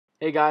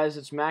Hey guys,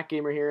 it's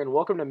TheMACGamer here, and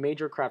welcome to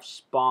Majorcraft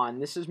Spawn.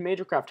 This is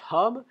Majorcraft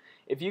Hub.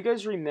 If you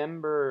guys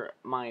remember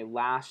my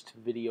last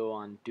video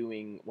on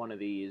doing one of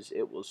these,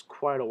 it was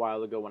quite a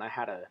while ago when I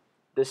had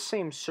the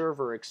same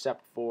server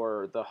except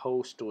for the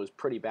host was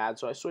pretty bad,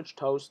 so I switched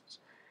hosts.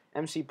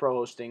 MC Pro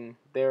Hosting,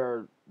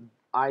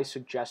 I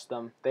suggest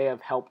them. They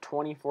have help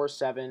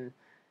 24/7.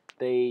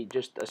 They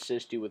just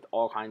assist you with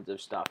all kinds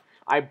of stuff.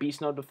 I beast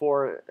mode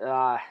before,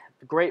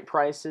 great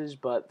prices,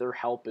 but their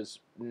help is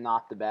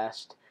not the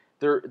best.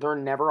 They're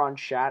never on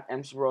chat.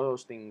 MC Pro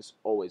Hosting's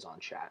always on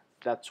chat.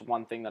 That's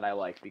one thing that I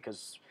like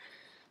because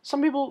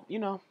some people,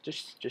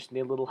 just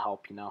need a little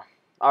help.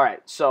 All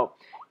right, so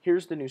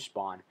here's the new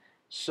spawn.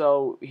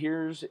 So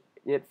here's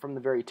it from the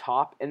very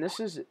top, and this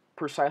is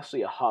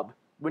precisely a hub.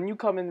 When you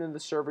come into the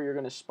server, you're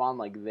going to spawn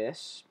like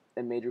this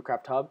in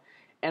Majorcraft Hub,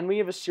 and we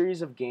have a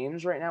series of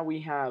games right now.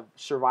 We have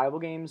survival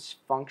games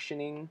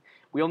functioning.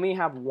 We only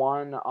have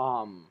one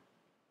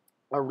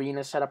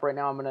arena set up right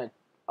now. I'm going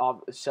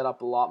to set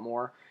up a lot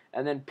more.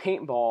 And then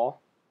paintball,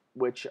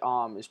 which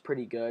is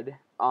pretty good.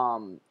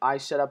 I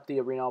set up the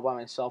arena all by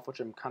myself, which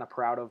I'm kind of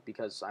proud of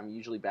because I'm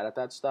usually bad at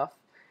that stuff.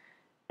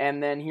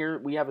 And then here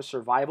we have a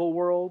survival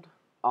world.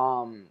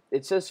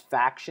 It says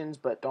factions,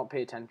 but don't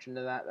pay attention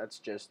to that. That's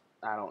just,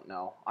 I don't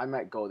know. I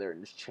might go there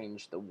and just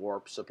change the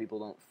warp so people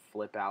don't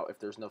flip out if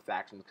there's no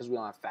factions, because we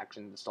don't have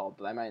factions installed,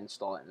 but I might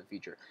install it in the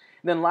future.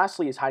 And then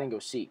lastly is hide and go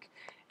seek.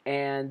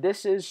 And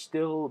this is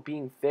still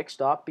being fixed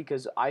up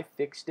because I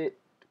fixed it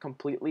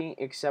completely,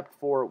 except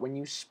for when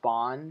you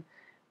spawn,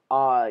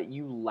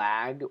 you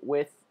lag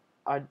with,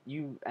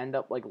 you end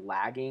up like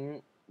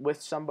lagging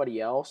with somebody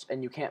else,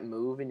 and you can't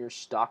move, and you're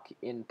stuck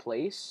in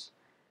place.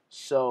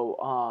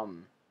 So,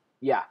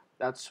 yeah,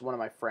 that's one of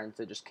my friends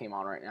that just came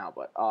on right now.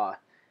 But,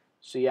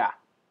 so yeah,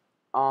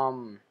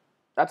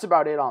 that's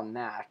about it on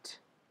that.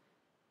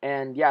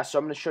 And yeah, so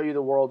I'm gonna show you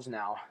the worlds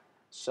now.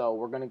 So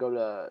we're gonna go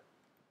to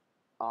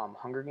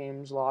Hunger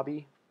Games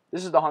lobby.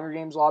 This is the Hunger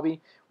Games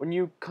lobby. When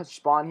you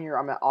spawn here,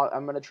 I'm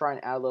gonna try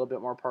and add a little bit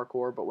more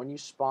parkour. But when you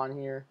spawn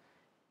here,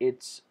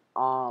 it's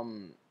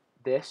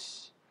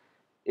this.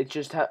 It's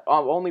just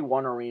only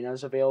one arena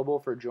is available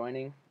for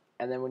joining,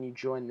 and then when you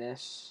join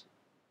this,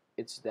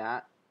 it's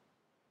that.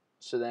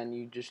 So then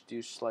you just do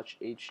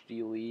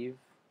 /HD leave,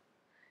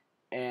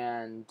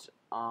 and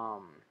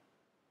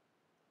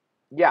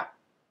yeah.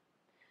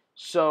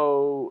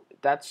 So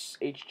that's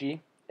HG.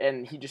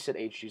 And he just said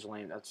HG's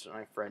lame. That's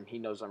my friend. He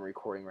knows I'm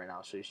recording right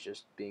now, so he's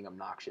just being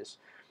obnoxious.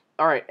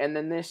 Alright, and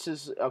then this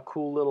is a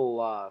cool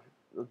little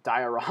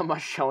diorama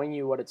showing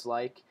you what it's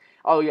like.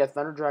 Oh, yeah,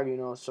 Thunder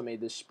Dragon also made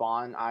this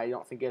spawn. I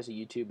don't think he has a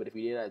YouTube, but if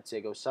he did, I'd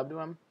say go sub to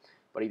him.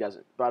 But he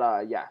doesn't.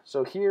 But, yeah,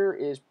 so here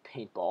is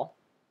paintball.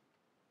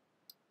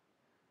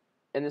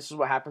 And this is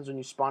what happens when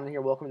you spawn in here.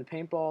 Welcome to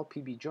paintball.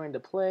 PB join to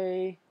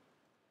play.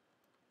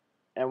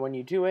 And when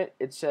you do it,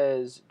 it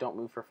says don't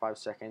move for 5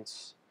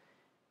 seconds.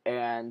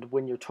 And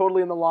when you're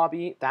totally in the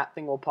lobby, that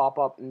thing will pop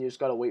up, and you just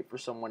gotta wait for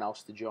someone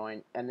else to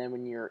join. And then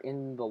when you're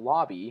in the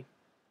lobby,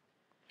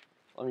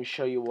 let me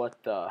show you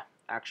what the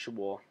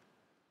actual.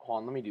 Hold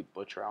on, let me do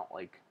butcher out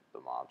like the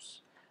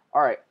mobs.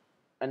 All right,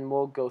 and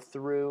we'll go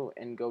through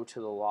and go to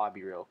the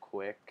lobby real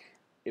quick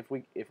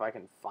if I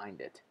can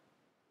find it.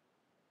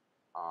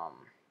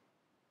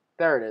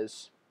 There it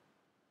is.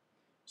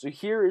 So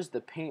here is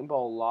the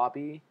paintball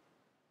lobby.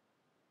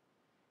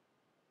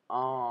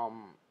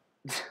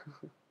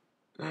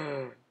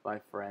 My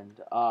friend.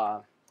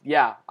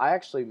 Yeah, I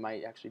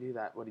might do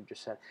that, what he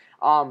just said.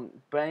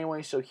 But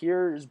anyway, so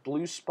here is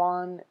blue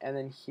spawn, and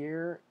then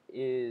here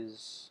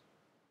is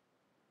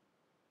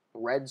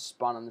red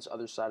spawn on this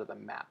other side of the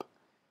map.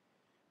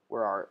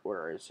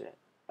 Where is it?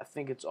 I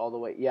think it's all the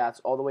way, yeah, it's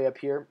all the way up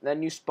here.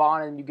 Then you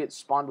spawn, and you get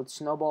spawned with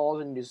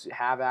snowballs, and you just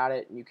have at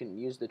it, and you can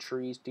use the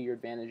trees to your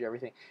advantage,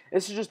 everything.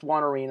 This is just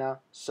one arena,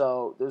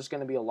 so there's going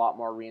to be a lot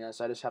more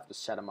arenas. I just have to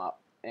set them up,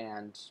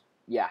 and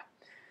yeah.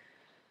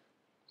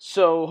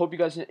 So, hope you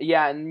guys,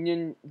 yeah, and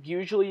then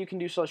usually you can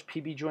do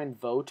 /PB join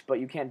vote, but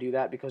you can't do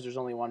that because there's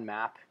only one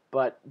map.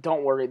 But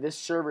don't worry, this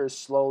server is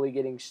slowly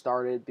getting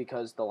started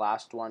because the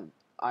last one,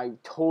 I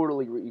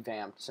totally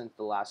revamped since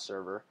the last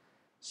server.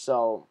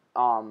 So,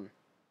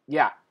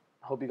 yeah,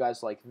 hope you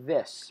guys like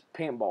this.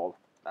 Paintball,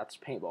 that's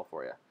paintball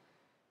for you.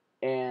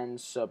 And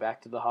so,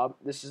 back to the hub.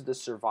 This is the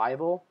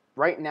survival.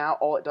 Right now,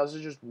 all it does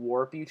is just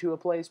warp you to a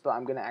place, but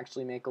I'm going to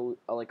actually make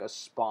like a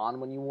spawn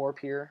when you warp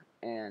here,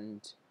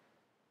 and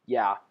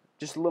yeah,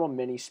 just a little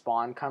mini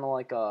spawn, kind of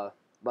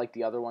like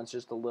the other ones,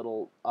 just a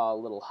little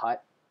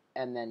hut,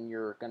 and then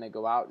you're gonna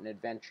go out and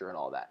adventure and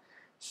all that.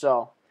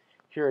 So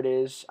here it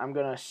is. I'm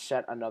gonna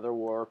set another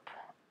warp.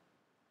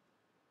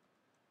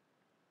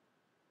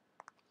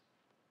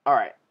 All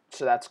right,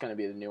 so that's gonna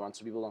be the new one,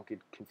 so people don't get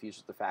confused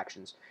with the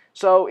factions.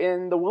 So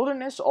in the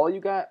wilderness, all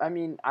you got, I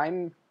mean,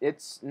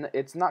 it's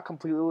not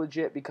completely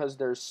legit because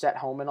there's set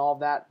home and all of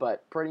that,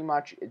 but pretty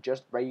much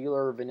just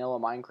regular vanilla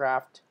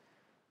Minecraft.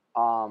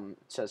 It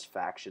says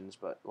factions,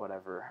 but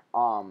whatever.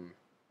 So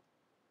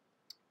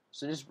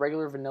just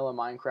regular vanilla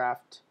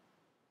Minecraft,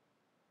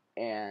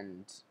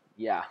 and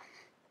yeah.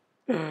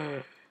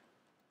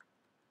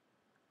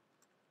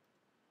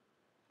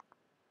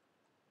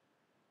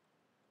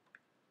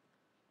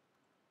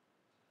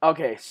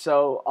 Okay,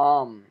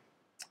 so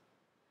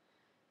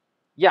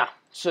yeah,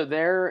 so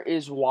there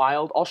is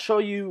wild. I'll show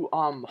you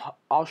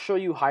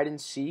hide and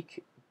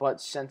seek,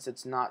 but since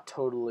it's not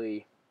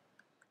totally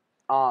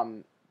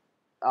um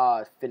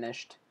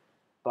finished,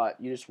 but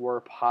you just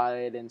warp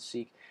hide and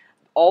seek.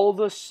 All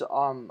this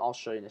I'll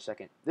show you in a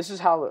second. This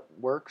is how it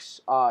works.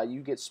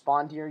 You get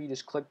spawned here, you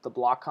just click the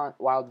block hunt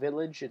wild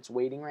village. It's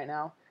waiting right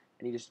now,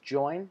 and you just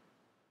join.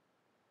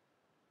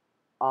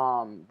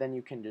 Then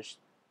you can just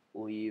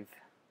leave.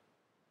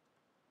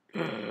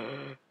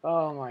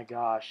 Oh my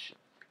gosh.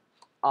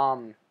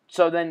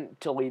 So then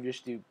to leave,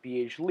 just do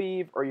BH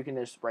leave, or you can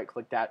just right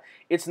click that.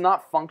 It's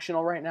not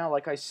functional right now.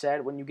 Like I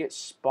said, when you get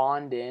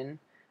spawned in,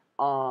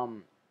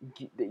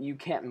 you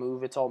can't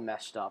move. It's all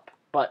messed up.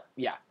 But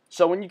yeah.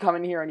 So when you come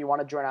in here and you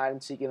want to join hide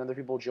and seek and other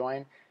people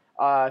join,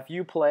 if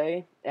you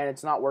play and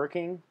it's not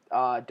working,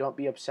 don't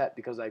be upset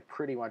because I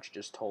pretty much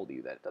just told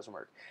you that it doesn't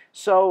work.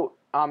 So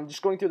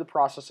just going through the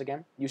process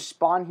again. You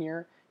spawn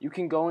here. You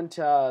can go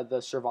into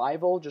the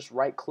survival. Just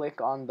right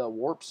click on the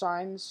warp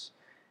signs.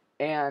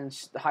 And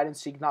hide and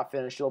seek not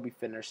finished. It'll be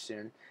finished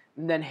soon.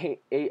 And then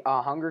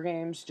Hunger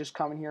Games, just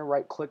come in here,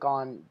 right click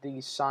on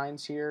these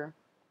signs here.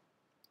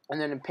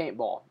 And then in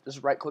paintball,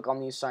 just right click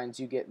on these signs,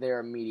 you get there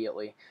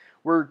immediately.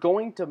 We're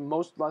going to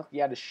most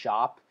likely add a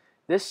shop.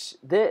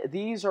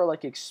 These are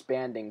like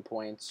expanding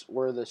points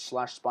where the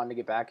slash spawn to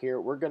get back here.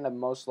 We're gonna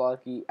most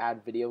likely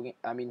add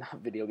not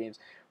video games.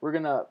 We're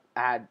gonna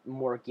add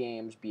more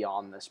games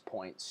beyond this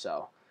point.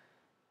 So,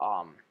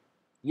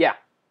 yeah.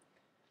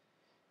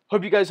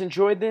 Hope you guys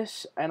enjoyed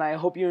this, and I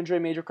hope you enjoy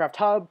Majorcraft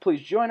Hub.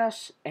 Please join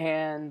us,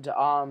 and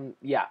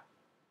yeah,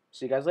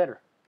 see you guys later.